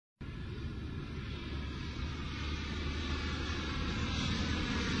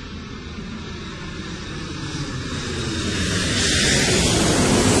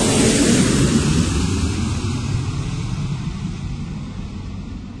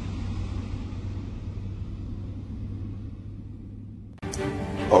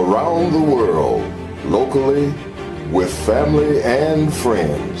around the world, locally, with family and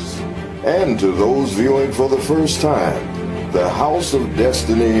friends. And to those viewing for the first time, the House of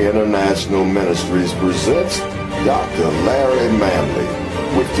Destiny International Ministries presents Dr. Larry Manley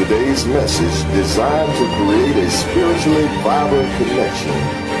with today's message designed to create a spiritually vibrant connection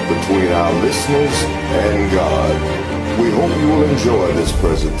between our listeners and God. We hope you will enjoy this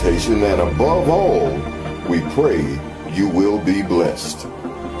presentation, and above all, we pray you will be blessed.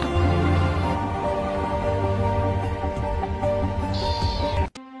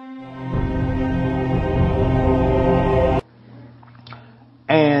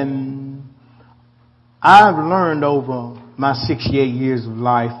 And I've learned over my 68 years of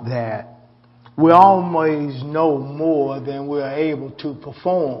life that we always know more than we're able to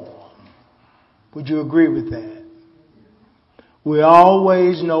perform. Would you agree with that? We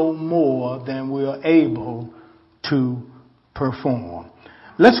always know more than we're able to perform.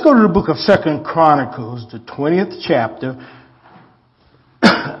 Let's go to the book of 2 Chronicles, the 20th chapter.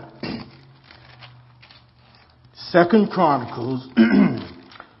 2 Chronicles,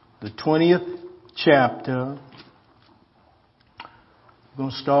 the 20th chapter. We're going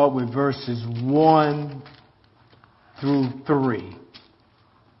to start with verses 1 through 3.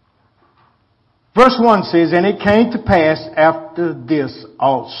 Verse 1 says, "And it came to pass after this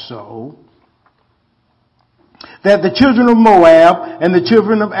also, that the children of Moab and the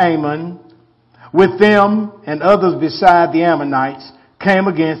children of Ammon, with them and others beside the Ammonites, came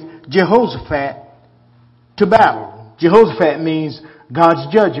against Jehoshaphat to battle." Jehoshaphat means God's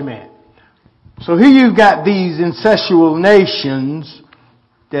judgment. So here you've got these incestual nations,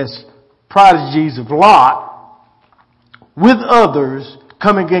 that's prodigies of Lot, with others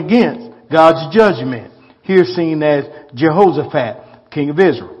coming against God's judgment. Here seen as Jehoshaphat, king of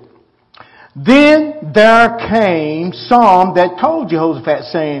Israel. Then there came some that told Jehoshaphat,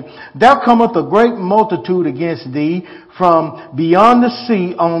 saying, "There cometh a great multitude against thee from beyond the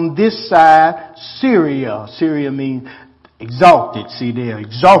sea on this side Syria." Syria means exalted. See, they're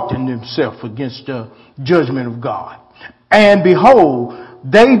exalting themselves against the judgment of God. "And behold,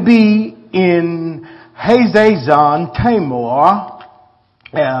 they be in Hazazon Tamar,"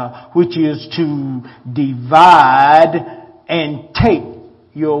 which is to divide and take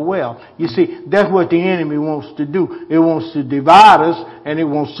your wealth. You see, that's what the enemy wants to do. It wants to divide us, and it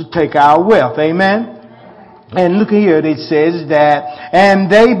wants to take our wealth. Amen? And look here, it says that, "And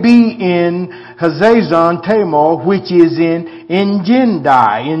they be in Hazazon Tamar, which is in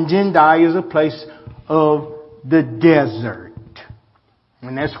Engedi." Engedi is a place of the desert.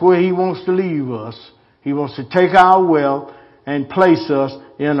 And that's where he wants to leave us. He wants to take our wealth and place us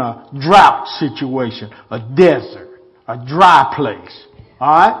in a drought situation, a desert, a dry place.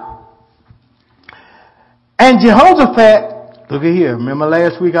 All right? And Jehoshaphat, look at here. Remember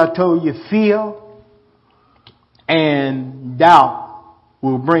last week I told you fear and doubt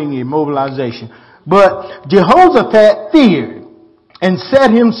will bring immobilization. But Jehoshaphat feared and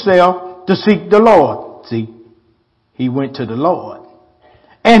set himself to seek the Lord. See, he went to the Lord.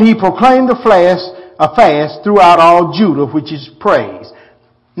 And he proclaimed a fast throughout all Judah, which is praise.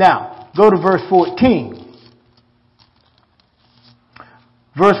 Now, go to verse 14.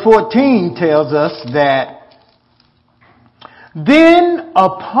 Verse 14 tells us that, "Then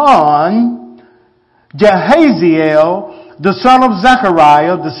upon Jahaziel, the son of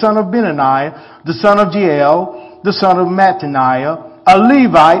Zechariah, the son of Benaniah, the son of Jeiel, the son of Mattaniah, a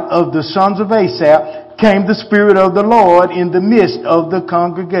Levite of the sons of Asaph, came the Spirit of the Lord in the midst of the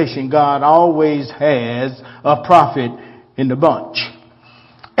congregation." God always has a prophet in the bunch.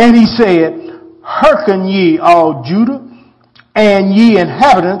 "And he said, Hearken ye all Judah, and ye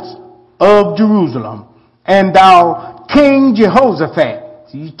inhabitants of Jerusalem, and thou King Jehoshaphat."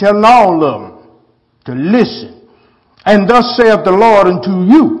 So he's telling all of them to listen. "And thus saith the Lord unto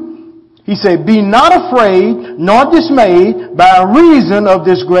you." He said, "Be not afraid nor dismayed by reason of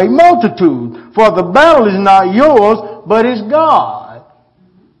this great multitude, for the battle is not yours, but it's God."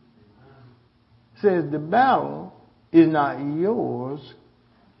 He says the battle is not yours,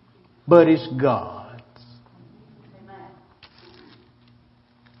 but it's God's.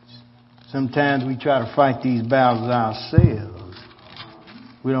 Sometimes we try to fight these battles ourselves.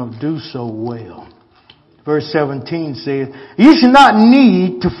 We don't do so well. Verse 17 says, "You should not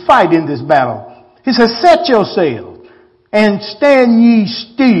need to fight in this battle." He says, "Set yourselves and stand ye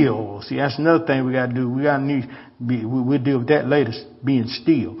still." See, that's another thing we got to do. We'll deal with that later, being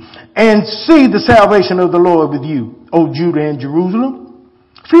still. "And see the salvation of the Lord with you, O Judah and Jerusalem.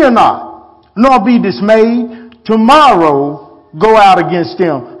 Fear not, nor be dismayed. Tomorrow go out against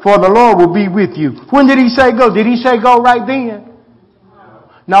them, for the Lord will be with you." When did he say go? Did he say go right then?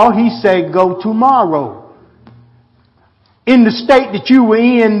 No, he said go tomorrow. In the state that you were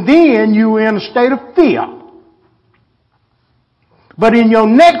in then, you were in a state of fear. But in your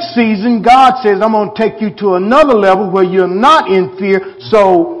next season, God says, I'm going to take you to another level where you're not in fear.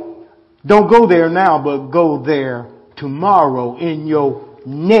 So don't go there now, but go there tomorrow in your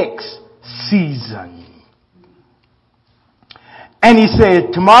next season. And he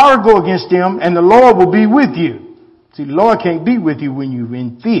said, tomorrow go against them and the Lord will be with you. See, the Lord can't be with you when you're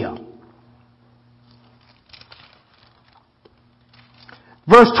in fear.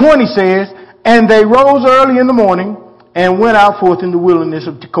 Verse 20 says, and they rose early in the morning and went out forth in the wilderness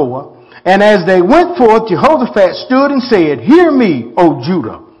of Tekoa. And as they went forth, Jehoshaphat stood and said, hear me, O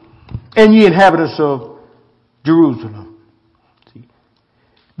Judah, and ye inhabitants of Jerusalem. See,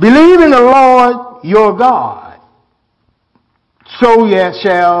 believe in the Lord your God, so yet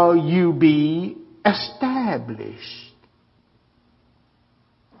shall you be established.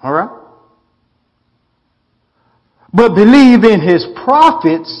 All right? But believe in his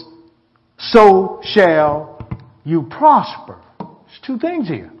prophets, so shall you prosper. There's two things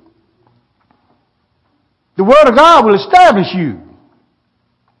here. The word of God will establish you.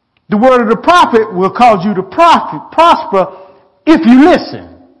 The word of the prophet will cause you to prosper if you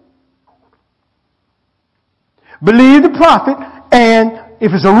listen. Believe the prophet, and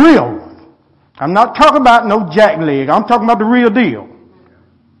if it's a real one. I'm not talking about no jackleg. I'm talking about the real deal.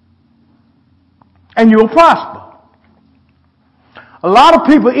 And you'll prosper. A lot of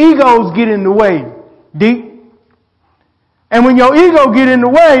people, egos get in the way, deep. And when your ego get in the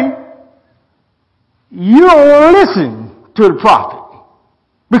way, you don't want to listen to the prophet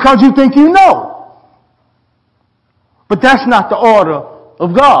because you think you know. But that's not the order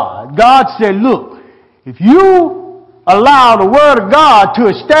of God. God said, look, if you allow the word of God to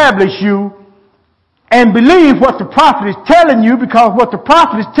establish you and believe what the prophet is telling you, because what the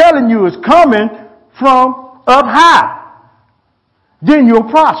prophet is telling you is coming from up high, then you'll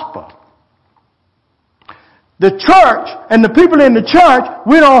prosper. The church and the people in the church,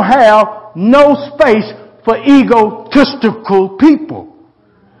 we don't have no space for egotistical people,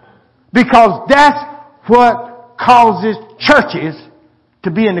 because that's what causes churches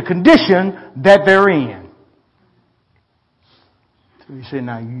to be in the condition that they're in. So you say,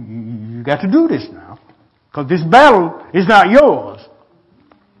 now you got to do this now, because this battle is not yours.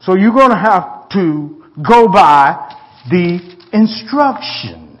 So you're going to have to go by the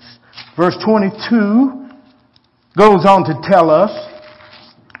instructions. Verse 22 goes on to tell us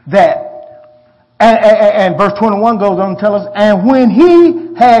that, and verse 21 goes on to tell us, and when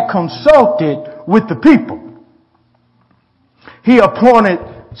he had consulted with the people, he appointed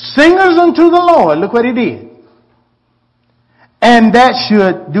singers unto the Lord. Look what he did. And that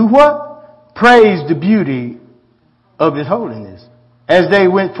should do what? Praise the beauty of his holiness, as they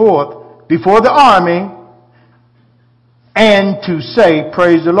went forth before the army, and to say,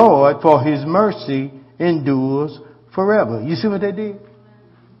 praise the Lord, for his mercy endures forever. You see what they did?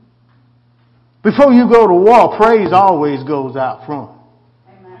 Before you go to war, praise always goes out front.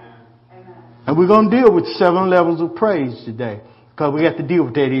 Amen. And we're going to deal with 7 levels of praise today, because we have to deal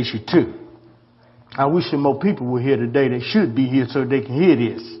with that issue too. I wish some more people were here today. They should be here so they can hear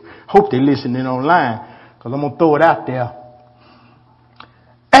this. Hope they're listening online, because I'm going to throw it out there.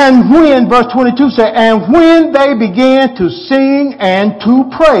 And when, verse 22 says, and when they began to sing and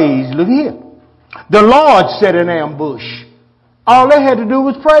to praise, look here, the Lord set an ambush. All they had to do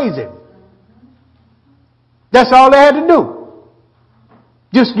was praise him. That's all they had to do.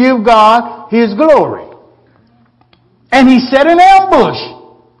 Just give God his glory. And he set an ambush.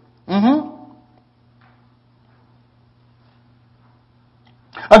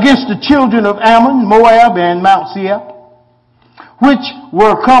 Against the children of Ammon, Moab, and Mount Seir, which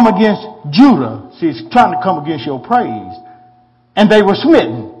were come against Judah. See, it's trying to come against your praise. And they were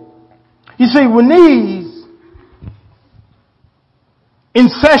smitten. You see, when these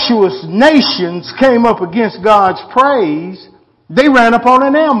incestuous nations came up against God's praise, they ran up on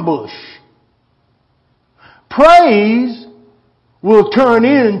an ambush. Praise will turn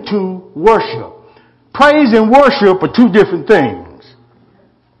into worship. Praise and worship are two different things.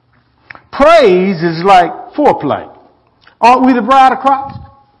 Praise is like foreplay. Aren't we the bride of Christ?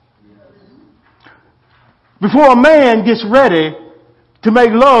 Before a man gets ready to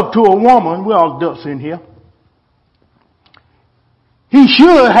make love to a woman, we're all adults in here, he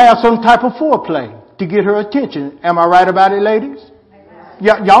should have some type of foreplay to get her attention. Am I right about it, ladies?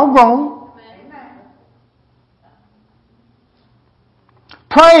 Y'all grown. Amen.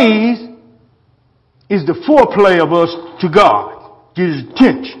 Praise is the foreplay of us to God. Get his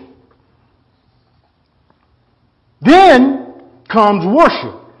attention. Then comes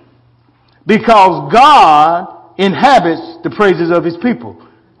worship. because God inhabits the praises of his people.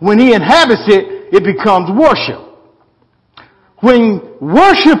 When he inhabits it, it becomes worship. When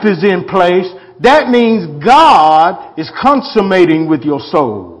worship is in place, that means God is consummating with your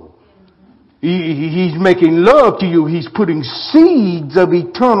soul. He's making love to you. He's putting seeds of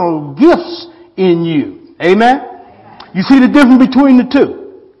eternal gifts in you. Amen? You see the difference between the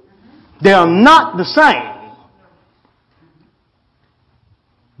two? They are not the same.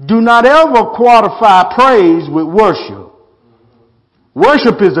 Do not ever qualify praise with worship.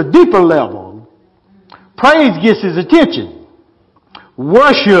 Worship is a deeper level. Praise gets his attention.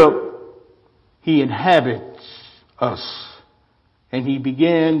 Worship, he inhabits us. And he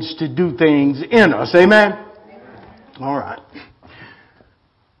begins to do things in us. Amen? All right.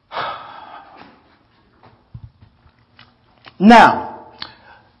 Now,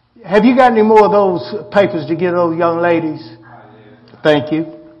 have you got any more of those papers to give those young ladies? Thank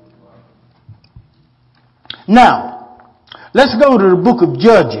you. Now, let's go to the book of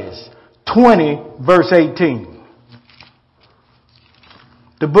Judges 20, verse 18.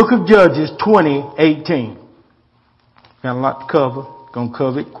 The book of Judges 20, 18. Got a lot to cover. Gonna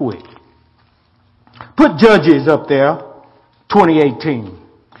cover it quick. Put Judges up there, 2018.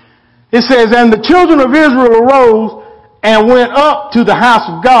 It says, and the children of Israel arose and went up to the house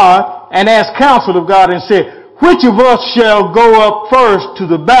of God and asked counsel of God and said, which of us shall go up first to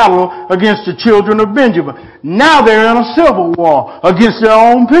the battle against the children of Benjamin? Now they're in a civil war against their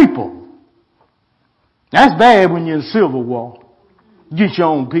own people. That's bad when you're in a civil war against your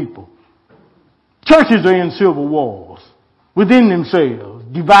own people. Churches are in civil wars within themselves,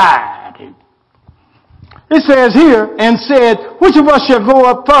 divided. It says here, and said, which of us shall go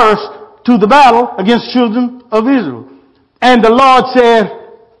up first to the battle against the children of Israel? And the Lord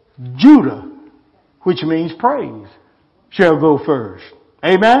said, Judah, which means praise, shall go first.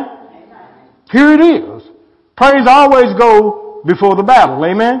 Amen? Here it is. Praise always go before the battle.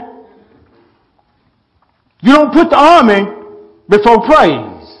 Amen? You don't put the army before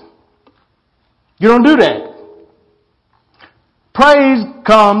praise. You don't do that. Praise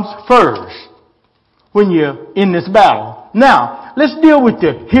comes first when you're in this battle. Now, let's deal with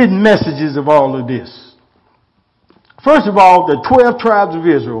the hidden messages of all of this. First of all, the 12 tribes of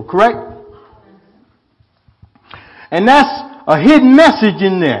Israel, correct? And that's a hidden message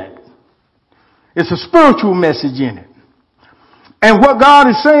in that. It's a spiritual message in it. And what God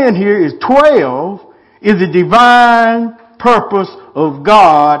is saying here is 12 is the divine purpose of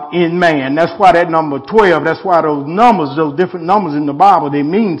God in man. That's why that number 12, that's why those numbers, those different numbers in the Bible, they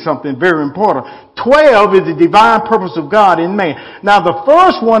mean something very important. 12 is the divine purpose of God in man. Now the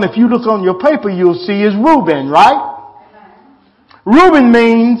first one, if you look on your paper, you'll see is Reuben, right? Reuben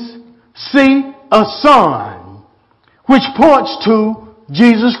means see a son, which points to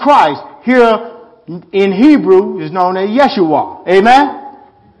Jesus Christ. Here in Hebrew is known as Yeshua. Amen?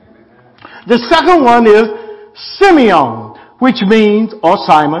 The second one is Simeon, which means, or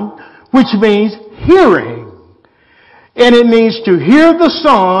Simon, which means hearing. And it means to hear the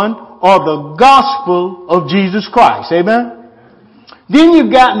Son or the gospel of Jesus Christ. Amen? Then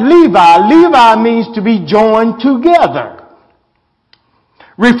you've got Levi. Levi means to be joined together,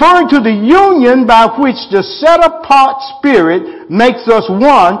 referring to the union by which the set-apart Spirit makes us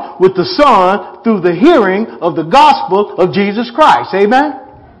one with the Son through the hearing of the gospel of Jesus Christ. Amen?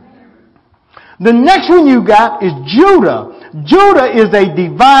 The next one you got is Judah. Judah is a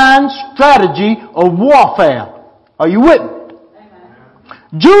divine strategy of warfare. Are you with me?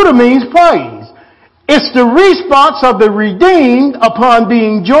 Judah means praise. It's the response of the redeemed upon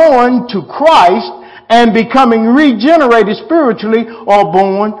being joined to Christ and becoming regenerated spiritually or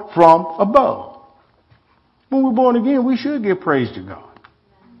born from above. When we're born again, we should give praise to God.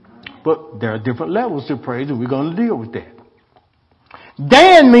 But there are different levels to praise, and we're going to deal with that.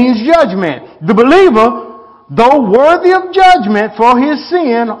 Dan means judgment. The believer, though worthy of judgment for his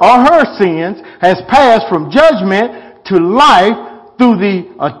sin or her sins, has passed from judgment to life through the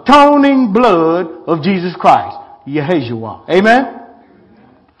atoning blood of Jesus Christ, Yeshua. Amen?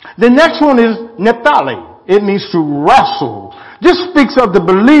 The next one is Naphtali. It means to wrestle. This speaks of the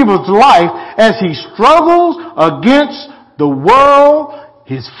believer's life as he struggles against the world,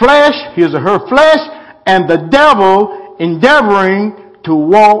 his flesh, his or her flesh, and the devil endeavoring to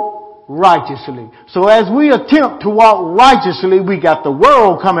walk righteously. So as we attempt to walk righteously, we got the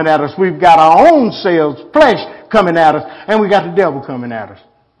world coming at us. We've got our own selves, flesh coming at us, and we got the devil coming at us.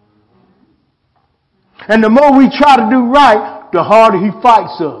 And the more we try to do right, the harder he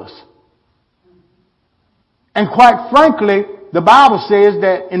fights us. And quite frankly, the Bible says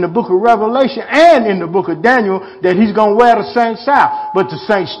that in the book of Revelation and in the book of Daniel that he's going to wear the saints out. But the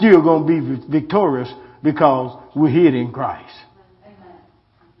saints still going to be victorious because we're hid in Christ.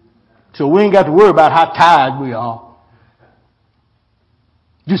 So we ain't got to worry about how tired we are.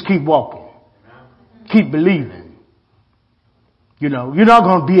 Just keep walking. Keep believing. You know, you're not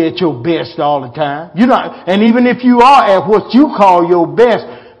going to be at your best all the time. You're not, and even if you are at what you call your best,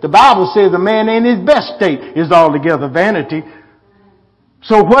 the Bible says a man in his best state is altogether vanity.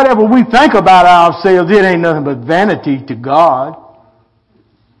 So whatever we think about ourselves, it ain't nothing but vanity to God.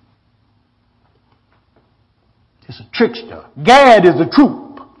 It's a trickster. Gad is a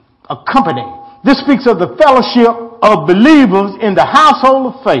troop, a company. This speaks of the fellowship of believers in the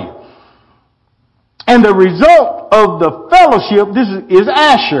household of faith. And the result of the fellowship, this is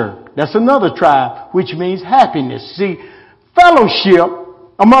Asher. That's another tribe, which means happiness. See, fellowship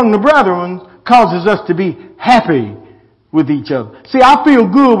among the brethren causes us to be happy with each other. See, I feel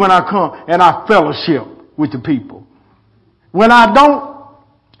good when I come and I fellowship with the people. When I don't,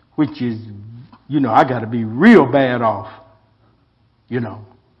 which is, I got to be real bad off,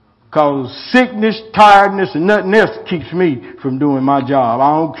 because sickness, tiredness, and nothing else keeps me from doing my job.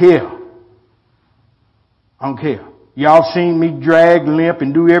 I don't care. Y'all seen me drag, limp,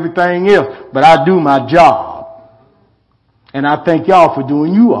 and do everything else, but I do my job. And I thank y'all for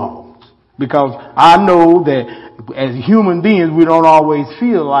doing you all. Because I know that as human beings, we don't always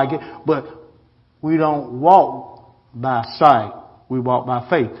feel like it, but we don't walk by sight. We walk by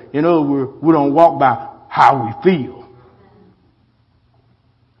faith. In other words, we don't walk by how we feel.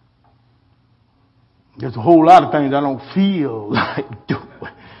 There's a whole lot of things I don't feel like doing.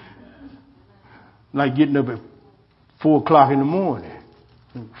 Like getting up at 4 o'clock in the morning.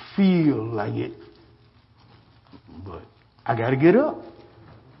 I don't feel like it. But I got to get up.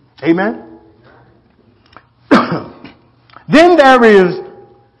 Amen. Then there is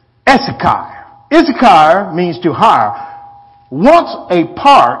Issachar. Issachar means to hire. Once a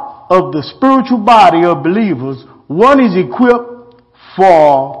part of the spiritual body of believers, one is equipped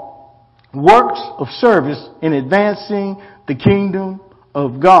for works of service in advancing the kingdom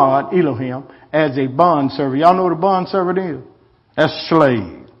of God, Elohim, as a bond servant. Y'all know what a bond servant is? That's a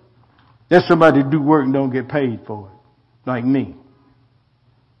slave. That's somebody that do work and don't get paid for it. Like me.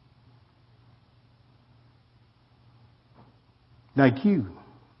 Like you.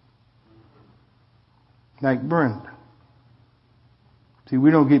 Like Brenda. See, we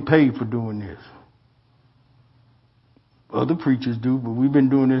don't get paid for doing this. Other preachers do, but we've been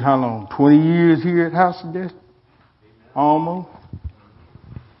doing this how long? 20 years here at House of Destiny? Almost.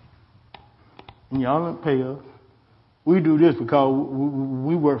 And y'all don't pay us. We do this because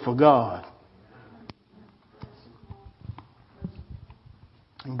we work for God.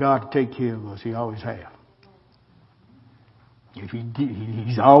 And God to take care of us. He always has. If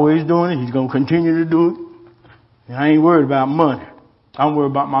He's always doing it, He's going to continue to do it. And I ain't worried about money. I'm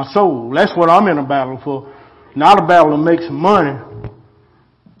worried about my soul. That's what I'm in a battle for. Not a battle to make some money.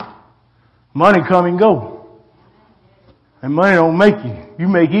 Money come and go. And money don't make you. You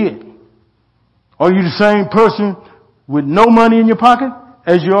make it. Are you the same person with no money in your pocket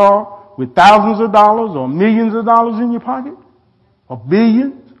as you are with thousands of dollars or millions of dollars in your pocket? Or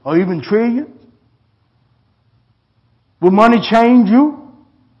billions? Or even trillions? Will money change you?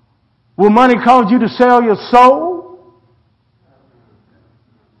 Will money cause you to sell your soul?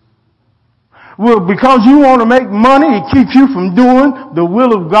 Well, because you want to make money, it keeps you from doing the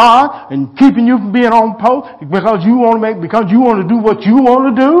will of God and keeping you from being on post because you want to do what you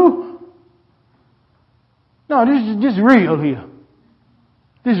want to do? No, this is real here.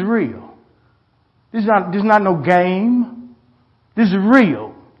 This is real. This is not no game. This is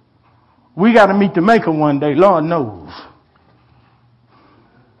real. We got to meet the Maker one day. Lord knows.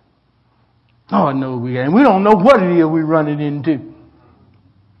 Lord knows we got. And we don't know what it is we're running into.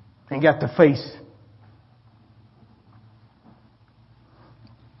 And got to face.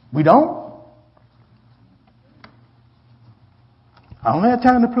 We don't. I don't have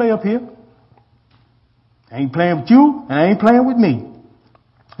time to play up here. I ain't playing with you, and I ain't playing with me.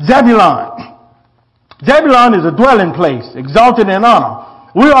 Zebulun. Zebulun is a dwelling place, exalted in honor.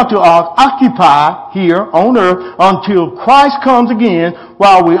 We are to occupy here on earth until Christ comes again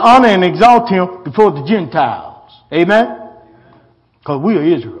while we honor and exalt Him before the Gentiles. Amen? Because we are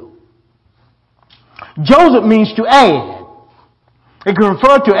Israel. Joseph means to add. It can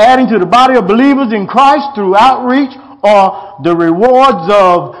refer to adding to the body of believers in Christ through outreach or the rewards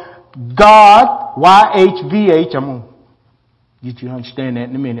of God, YHVH. I'm going to get you to understand that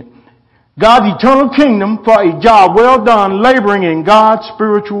in a minute. God's eternal kingdom for a job well done laboring in God's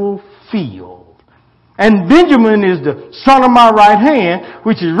spiritual field. And Benjamin is the son of my right hand,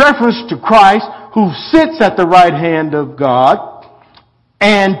 which is reference to Christ who sits at the right hand of God,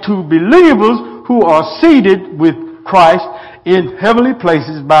 and to believers who are seated with Christ in heavenly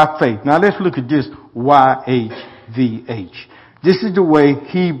places by faith. Now let's look at this YHVH. This is the way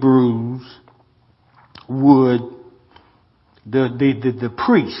Hebrews would, the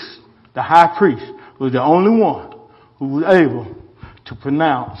priest, the high priest, was the only one who was able to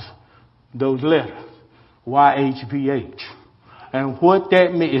pronounce those letters. YHVH. And what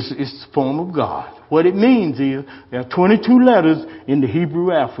that means is the form of God. What it means is there are 22 letters in the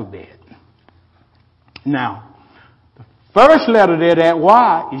Hebrew alphabet. Now, the first letter there, that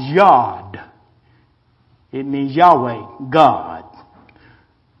Y, is Yod. It means Yahweh, God.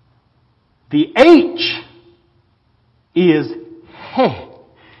 The H is He.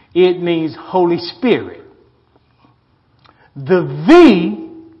 It means Holy Spirit. The V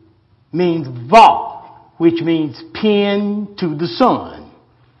means Va, which means pin to the sun.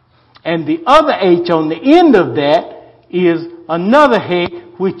 And the other H on the end of that is another He,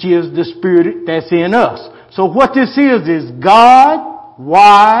 which is the Spirit that's in us. So what this is God,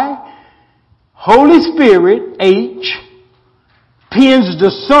 Y, Holy Spirit, H, pins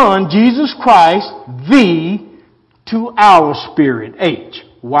the Son, Jesus Christ, V, to our spirit, H.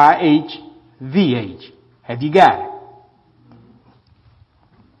 YHVH. Have you got it?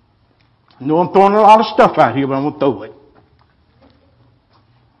 I know I'm throwing a lot of stuff out here, but I'm going to throw it.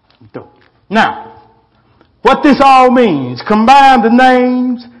 Now, what this all means, combine the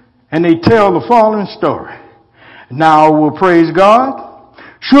names and they tell the following story. Now I will praise God.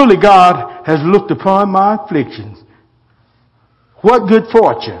 Surely God has looked upon my afflictions. What good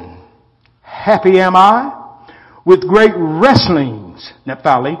fortune. Happy am I. With great wrestlings,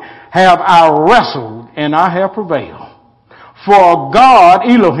 Naphtali, have I wrestled and I have prevailed. For God,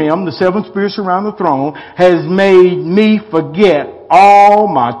 Elohim, the seven spirits around the throne, has made me forget all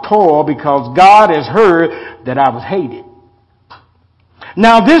my toil because God has heard that I was hated.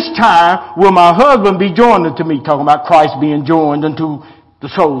 Now this time will my husband be joined unto me, talking about Christ being joined unto the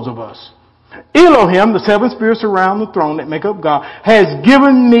souls of us. Elohim, the seven spirits around the throne that make up God, has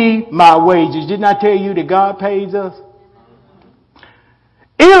given me my wages. Didn't I tell you that God pays us?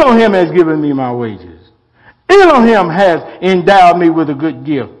 Elohim has given me my wages. Elohim has endowed me with a good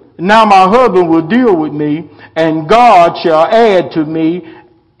gift. Now my husband will deal with me, and God shall add to me,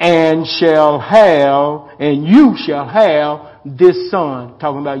 and you shall have this son.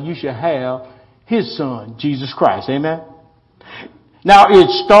 Talking about you shall have his son, Jesus Christ. Amen? Now it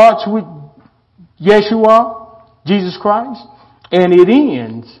starts with Yeshua, Jesus Christ, and it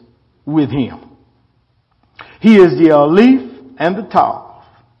ends with him. He is the Aleph and the Tav,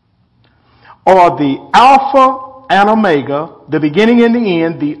 or the Alpha and Omega, the beginning and the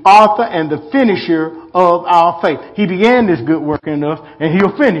end, the author and the finisher of our faith. He began this good work in us, and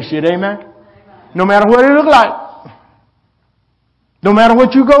he'll finish it. Amen? No matter what it looks like. No matter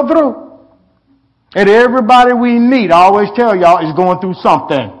what you go through. And everybody we meet, I always tell y'all, is going through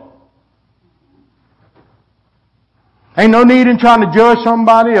something. Ain't no need in trying to judge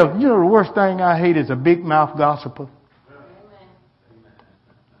somebody else. You know, the worst thing I hate is a big mouth gossiper.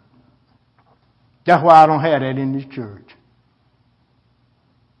 That's why I don't have that in this church.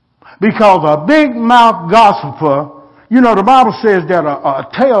 Because a big mouth gossiper, you know, the Bible says that a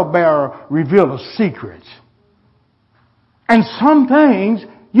talebearer reveals secrets. And some things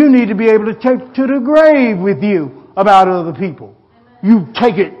you need to be able to take to the grave with you about other people. You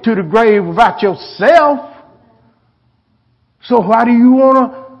take it to the grave without yourself. So why do you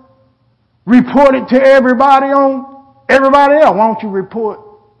want to report it to everybody else? Why don't you report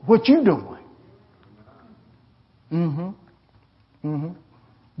what you're doing?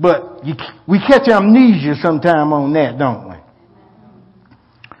 But we catch amnesia sometime on that, don't we?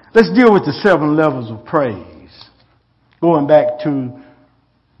 Let's deal with the 7 levels of praise. Going back to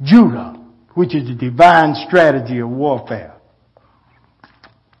Judah, which is the divine strategy of warfare.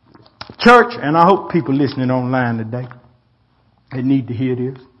 Church, and I hope people listening online today, they need to hear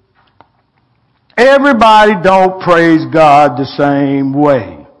this. Everybody don't praise God the same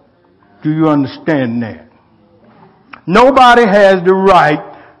way. Do you understand that? Nobody has the right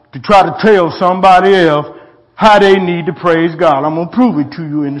to try to tell somebody else how they need to praise God. I'm going to prove it to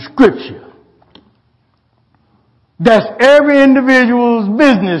you in the scripture. That's every individual's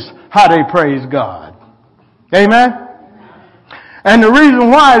business how they praise God. Amen? And the reason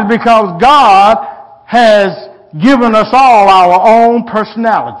why is because God has given us all our own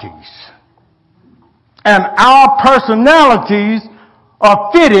personalities. And our personalities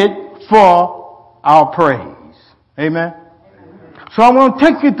are fitted for our praise. Amen? So I want to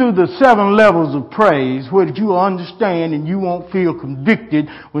take you through the 7 levels of praise where you will understand and you won't feel convicted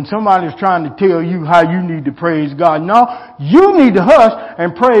when somebody's trying to tell you how you need to praise God. No, you need to hush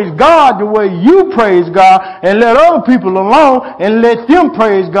and praise God the way you praise God and let other people alone and let them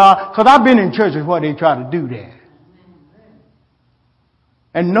praise God. Because I've been in churches where they try to do that.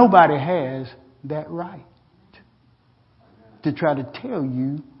 And nobody has that right to try to tell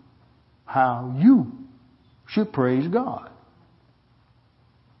you how you should praise God.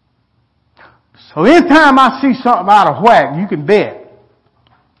 So anytime I see something out of whack, you can bet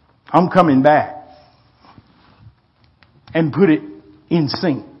I'm coming back and put it in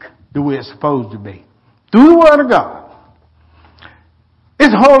sync the way it's supposed to be. Through the Word of God.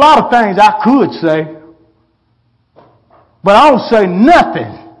 There's a whole lot of things I could say, but I don't say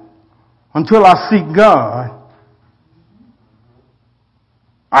nothing until I seek God.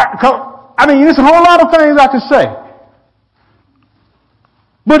 There's a whole lot of things I could say.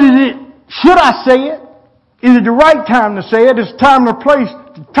 But should I say it? Is it the right time to say it? It's time and place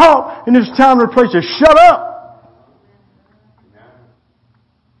to talk, and it's time and place to shut up.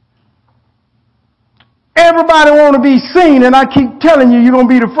 Everybody want to be seen, and I keep telling you, you're going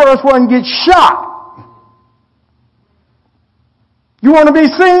to be the first one to get shot. You want to be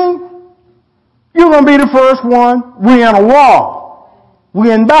seen? You're going to be the first one. We're in a war.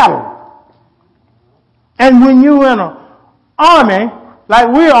 We're in battle. And when you're in an army, like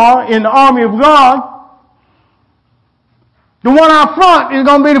we are in the army of God, the one out front is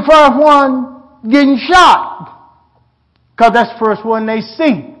going to be the first one getting shot. Because that's the first one they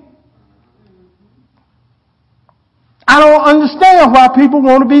see. I don't understand why people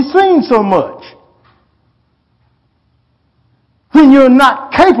want to be seen so much when you're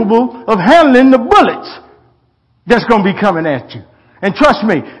not capable of handling the bullets that's going to be coming at you. And trust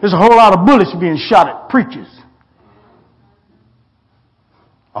me, there's a whole lot of bullets being shot at preachers.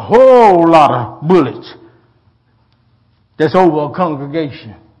 A whole lot of bullets that's over a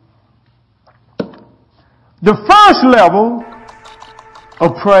congregation. The first level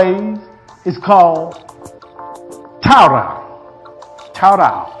of praise is called Torah.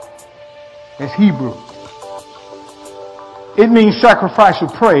 Torah. That's Hebrew. It means sacrificial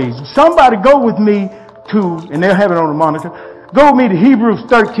praise. Somebody go with me to, and they'll have it on the monitor, go with me to Hebrews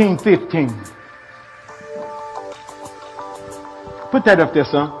 13:15. Put that up there,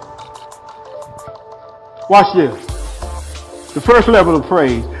 son. Watch this. The first level of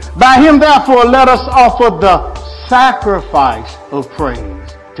praise. By him, therefore, let us offer the sacrifice of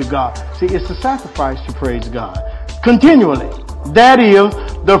praise to God. See, it's a sacrifice to praise God. Continually. That is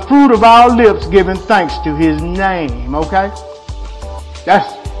the fruit of our lips giving thanks to his name. Okay? That's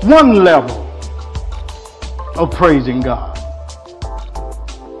one level of praising God.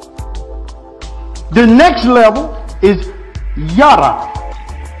 The next level is Yada.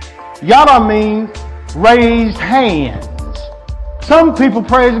 Yada means raised hands. Some people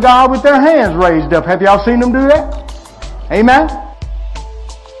praise God with their hands raised up. Have y'all seen them do that? Amen?